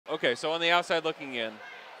okay, so on the outside looking in,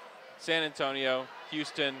 San Antonio,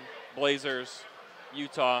 Houston, Blazers,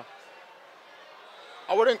 Utah.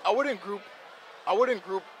 I wouldn't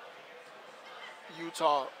group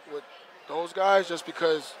Utah with those guys just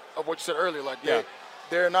because of what you said earlier. Like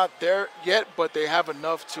they're not there yet, but they have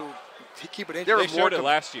enough to keep it interesting. They showed it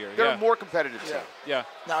last year. They're a more competitive team. Yeah.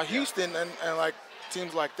 Now Houston and like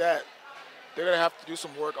teams like that, they're gonna have to do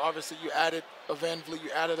some work. Obviously, you added a Van Vliet,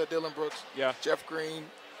 you added a Dylan Brooks, Jeff Green,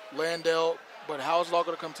 Landale, but how is it all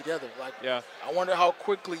gonna come together? Like, I wonder how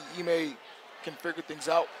quickly Ime can figure things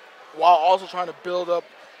out while also trying to build up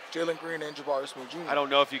Jalen Green and Jabari Smith Jr. I don't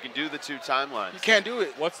know if you can do the two timelines. You can't do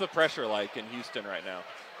it. What's the pressure like in Houston right now?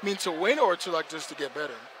 I mean, to win or to like just to get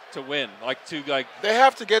better? To win, They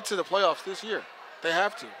have to get to the playoffs this year. They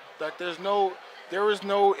have to. Like, there is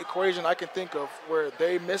no equation I can think of where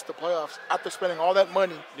they missed the playoffs after spending all that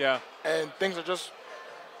money. Yeah. And things are just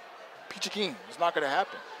peachy keen. It's not going to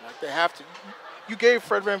happen. Like, they have to. You gave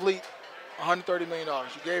Fred VanVleet $130 million.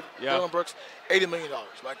 You gave Dylan Brooks $80 million.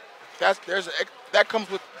 Like, that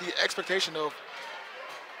comes with the expectation of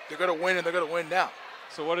they're going to win and they're going to win now.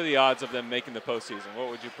 So what are the odds of them making the postseason? What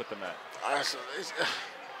would you put them at?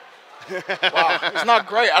 Wow, it's not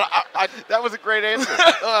great. That was a great answer.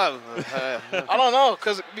 I don't know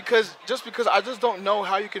because I just don't know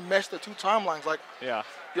how you can mesh the two timelines. Like,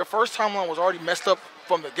 your first timeline was already messed up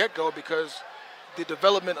from the get-go because the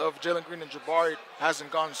development of Jalen Green and Jabari hasn't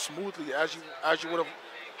gone smoothly as you would have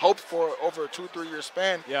hoped for over a 2-3 year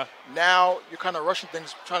span. Yeah. Now you're kind of rushing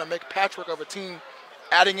things, trying to make patchwork of a team,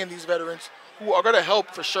 adding in these veterans who are going to help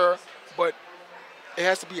for sure, but it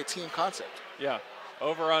has to be a team concept. Yeah.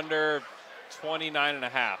 Over under 29.5.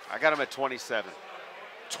 I got them at 27.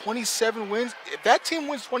 27 wins? If that team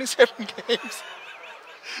wins 27 games,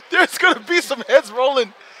 there's going to be some heads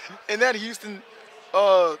rolling in that Houston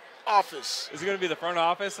office. Is it going to be the front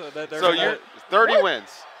office? So you're 30 wins.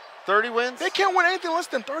 30 wins? They can't win anything less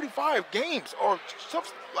than 35 games or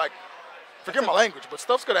stuff like, forget my language, but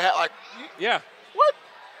stuff's going to have like. Yeah. What?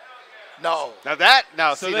 No. So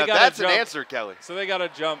that's an answer, Kelly. So they got to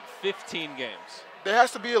jump 15 games. There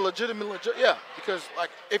has to be a legitimate, because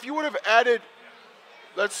like if you would have added,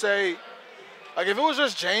 let's say, like if it was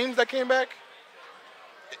just James that came back,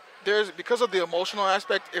 because of the emotional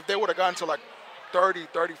aspect, if they would have gotten to like 30,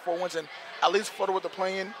 34 wins and at least fought with the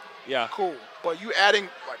play-in, cool. But you adding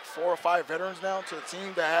like 4 or 5 veterans now to the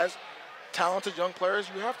team that has talented young players,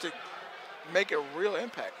 you have to make a real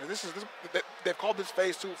impact. They've called this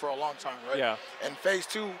phase 2 for a long time, right? Yeah. And phase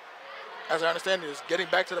 2, as I understand it, is getting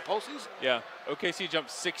back to the postseason. Yeah. OKC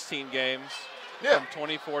jumped 16 games from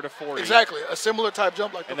 24 to 40. Exactly. A similar type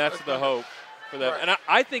jump like and that's the hope for them. Right. And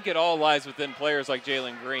I think it all lies within players like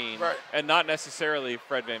Jalen Green and not necessarily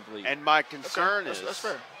Fred VanVleet. And my concern that's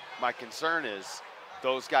fair. My concern is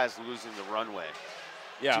those guys losing the runway.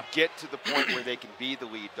 Yeah. To get to the point where they can be the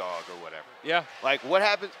lead dog or whatever. Yeah. Like what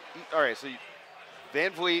happens? All right, so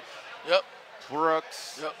VanVleet,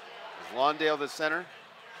 Brooks, is Lawndale the center,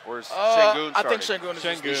 or is Şengün starting? I think Şengün is.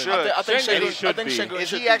 Şengün. I think Şengün.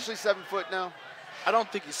 Is he actually 7 foot now? I don't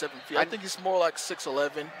think he's 7 feet. I think he's more like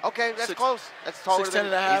 6'11". Okay, that's close. That's taller 6'10" than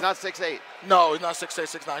and a half. He's not 6'8". No, he's not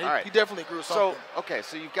 6'8", 6'9". All right. He definitely grew something.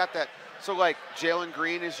 So you've got that. So like Jalen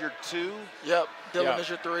Green is your 2. Yep. Dylan is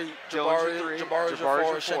your 3. Jabari is your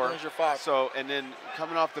 4. Şengün is your 5. So and then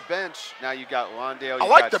coming off the bench, now you got Lawndale. I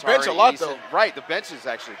like the bench a lot though. Right, the bench is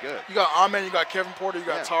actually good. You got Amen, you got Kevin Porter, you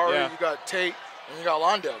got Tari, you got Tate, and you got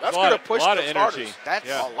Lawndale. That's going to push the starters. That's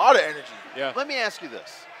a lot of energy. Yeah. Let me ask you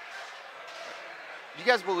this. Do you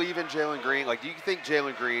guys believe in Jalen Green? Like, do you think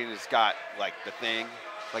Jalen Green has got, like, the thing?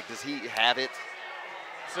 Like, does he have it?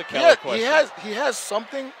 It's a Kelly question. He has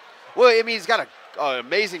something. Well, I mean, he's got an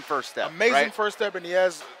amazing first step. Amazing first step, and he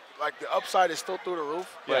has, like, the upside is still through the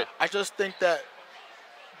roof. Yeah. I just think that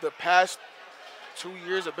the past 2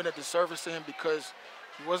 years have been a disservice to him because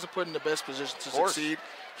he wasn't put in the best position to succeed.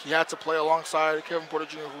 He had to play alongside Kevin Porter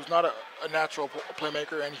Jr., who's not a natural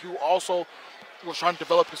playmaker, and who also was trying to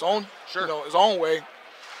develop his own, his own way.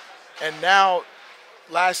 And now,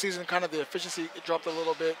 last season, kind of the efficiency dropped a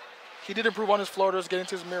little bit. He did improve on his floaters, getting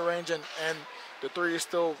to his mid-range, and the 3 is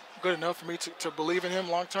still good enough for me to believe in him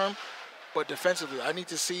long-term. But defensively, I need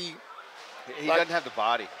to see. He doesn't have the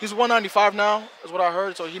body. He's 195 now, is what I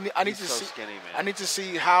heard. So I need to see. Skinny, man. I need to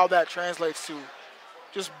see how that translates to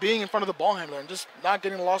just being in front of the ball handler and just not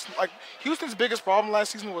getting lost. Like Houston's biggest problem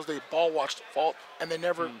last season was they ball watched fault, and they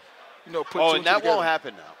never, put. Oh, and that won't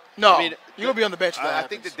happen now. No, I mean, you're gonna be on the bench. I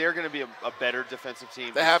think that they're going to be a better defensive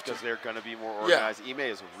team. They have to, because they're going to be more organized. Ime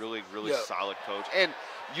is a really, really solid coach, and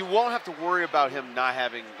you won't have to worry about him not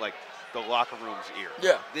having like the locker room's ear.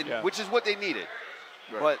 Yeah. Which is what they needed.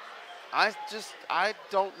 Right. But I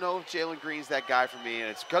don't know if Jalen Green's that guy for me, and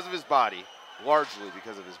it's because of his body, largely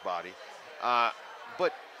because of his body.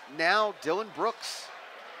 But now Dylan Brooks,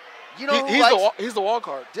 you know, he's the wild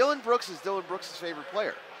card. Dylan Brooks is Dylan Brooks' favorite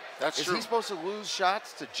player. That's true. Is he supposed to lose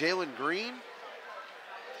shots to Jalen Green?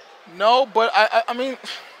 No, but I mean,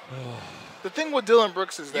 the thing with Dylan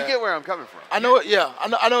Brooks is that You get where I'm coming from. I know it. Yeah,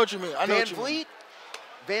 I know what you mean.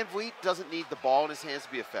 Van Vliet doesn't need the ball in his hands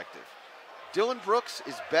to be effective. Dylan Brooks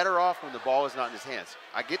is better off when the ball is not in his hands.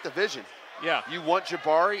 I get the vision. Yeah. You want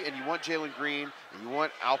Jabari and you want Jalen Green and you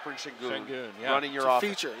want Alperen Sengun running your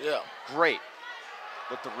offense. Feature, yeah. Great.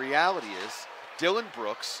 But the reality is, Dylan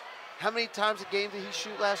Brooks, how many times a game did he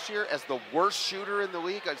shoot last year as the worst shooter in the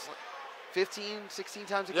league? 15, 16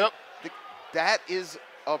 times a game? Yep. That is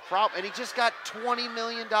a problem. And he just got $20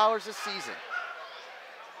 million a season.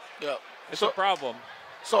 Yeah. It's a problem.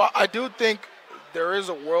 So I do think there is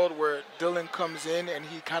a world where Dylan comes in and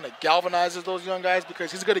he kind of galvanizes those young guys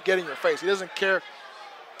because he's going to get in your face. He doesn't care.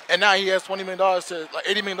 And now he has $20 million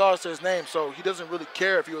 $80 million to his name, so he doesn't really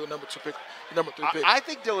care if you're the number 3 pick. I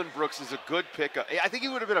think Dylan Brooks is a good pickup. I think he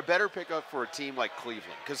would have been a better pickup for a team like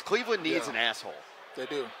Cleveland because Cleveland needs an asshole. They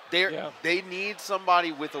do. They need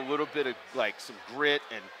somebody with a little bit of like some grit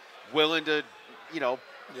and willing to,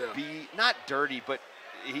 be not dirty, but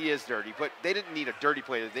he is dirty. But they didn't need a dirty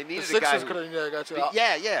player. They needed a guy.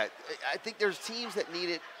 Yeah. I think there's teams that need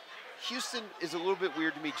it. Houston is a little bit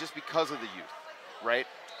weird to me just because of the youth, right?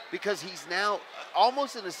 Because he's now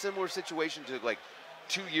almost in a similar situation to like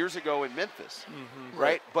 2 years ago in Memphis,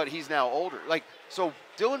 right? But he's now older. So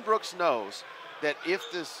Dylan Brooks knows that if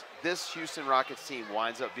this Houston Rockets team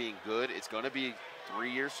winds up being good, it's going to be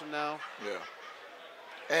 3 years from now. Yeah.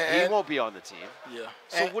 And he won't be on the team. Yeah.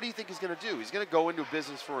 So what do you think he's going to do? He's going to go into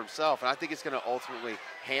business for himself, and I think it's going to ultimately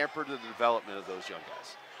hamper the development of those young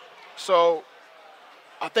guys. So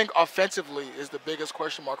I think offensively is the biggest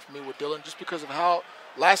question mark for me with Dylan, just because of how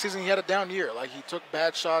last season he had a down year. Like, he took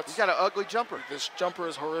bad shots. He's got an ugly jumper. This jumper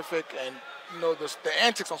is horrific, and the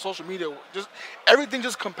antics on social media, just everything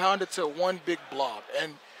just compounded to one big blob.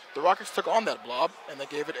 And the Rockets took on that blob, and they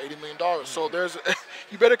gave it $80 million. So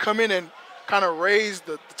you better come in and kind of raise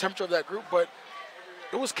the temperature of that group. But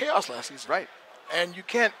it was chaos last season. Right. And you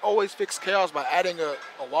can't always fix chaos by adding a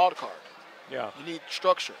wild card. Yeah. You need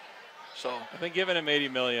structure. So I think giving him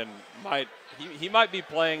 $80 million he might be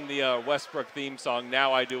playing the Westbrook theme song,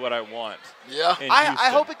 Now I Do What I Want. Yeah. I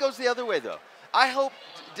hope it goes the other way, though. I hope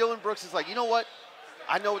Dylan Brooks is like, you know what?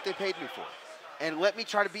 I know what they paid me for, and let me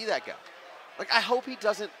try to be that guy. Like, I hope he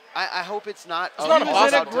doesn't. I hope it's not. He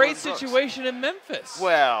was in a great situation in Memphis.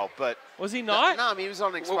 Well, but was he not? No, I mean, he was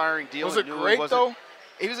on an expiring deal. Was it great though?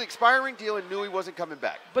 He was an expiring deal and knew he wasn't coming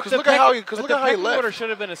back. But look at how he left. Order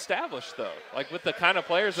should have been established, though, like with the kind of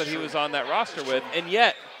players that he was on that roster with, and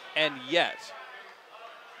yet,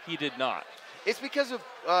 he did not. It's because of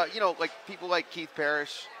like people like Keith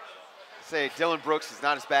Parrish say Dylan Brooks is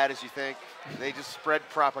not as bad as you think. They just spread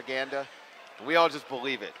propaganda. We all just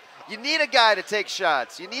believe it. You need a guy to take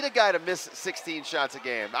shots. You need a guy to miss 16 shots a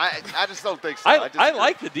game. I just don't think so. I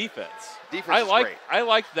like the defense. Defense is great. I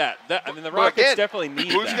like that. I mean, the Rockets definitely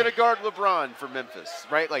need who's that. going to guard LeBron for Memphis,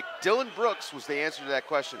 right? Like, Dylan Brooks was the answer to that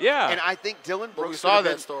question. Yeah. And I think Dylan Brooks we saw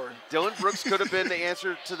that story. Dylan Brooks could have been the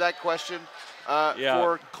answer to that question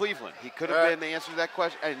for Cleveland. He could have been the answer to that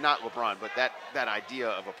question. And not LeBron, but that idea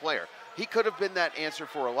of a player. He could have been that answer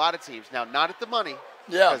for a lot of teams. Now, not at the money.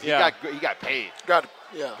 Yeah. He got paid.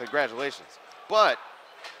 Yeah. Congratulations. But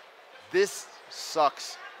this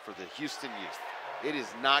sucks for the Houston youth. It is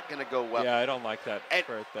not going to go well. Yeah, I don't like that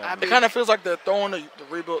for them. It kind of feels like they're throwing the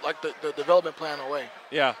rebuild, like the development plan away.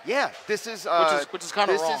 Yeah. Yeah, this is which is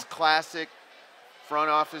kind of wrong. This is classic front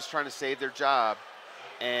office trying to save their job,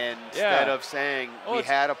 and instead of saying we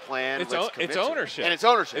had a plan, it's ownership. And it's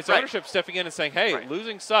ownership. It's ownership stepping in and saying, "Hey,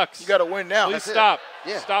 losing sucks. You got to win now. Please stop.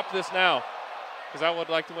 Stop this now, because I would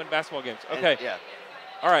like to win basketball games." Okay. Yeah.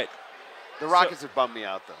 All right. The Rockets have bummed me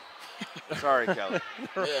out, though. Sorry, Kelly.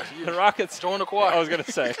 The Rockets. Join the choir. I was going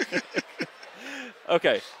to say.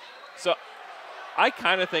 Okay. So I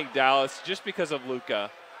kind of think Dallas, just because of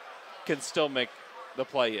Luka, can still make the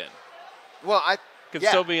play-in. Well, can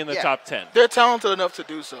still be in the top 10. They're talented enough to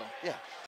do so. Yeah.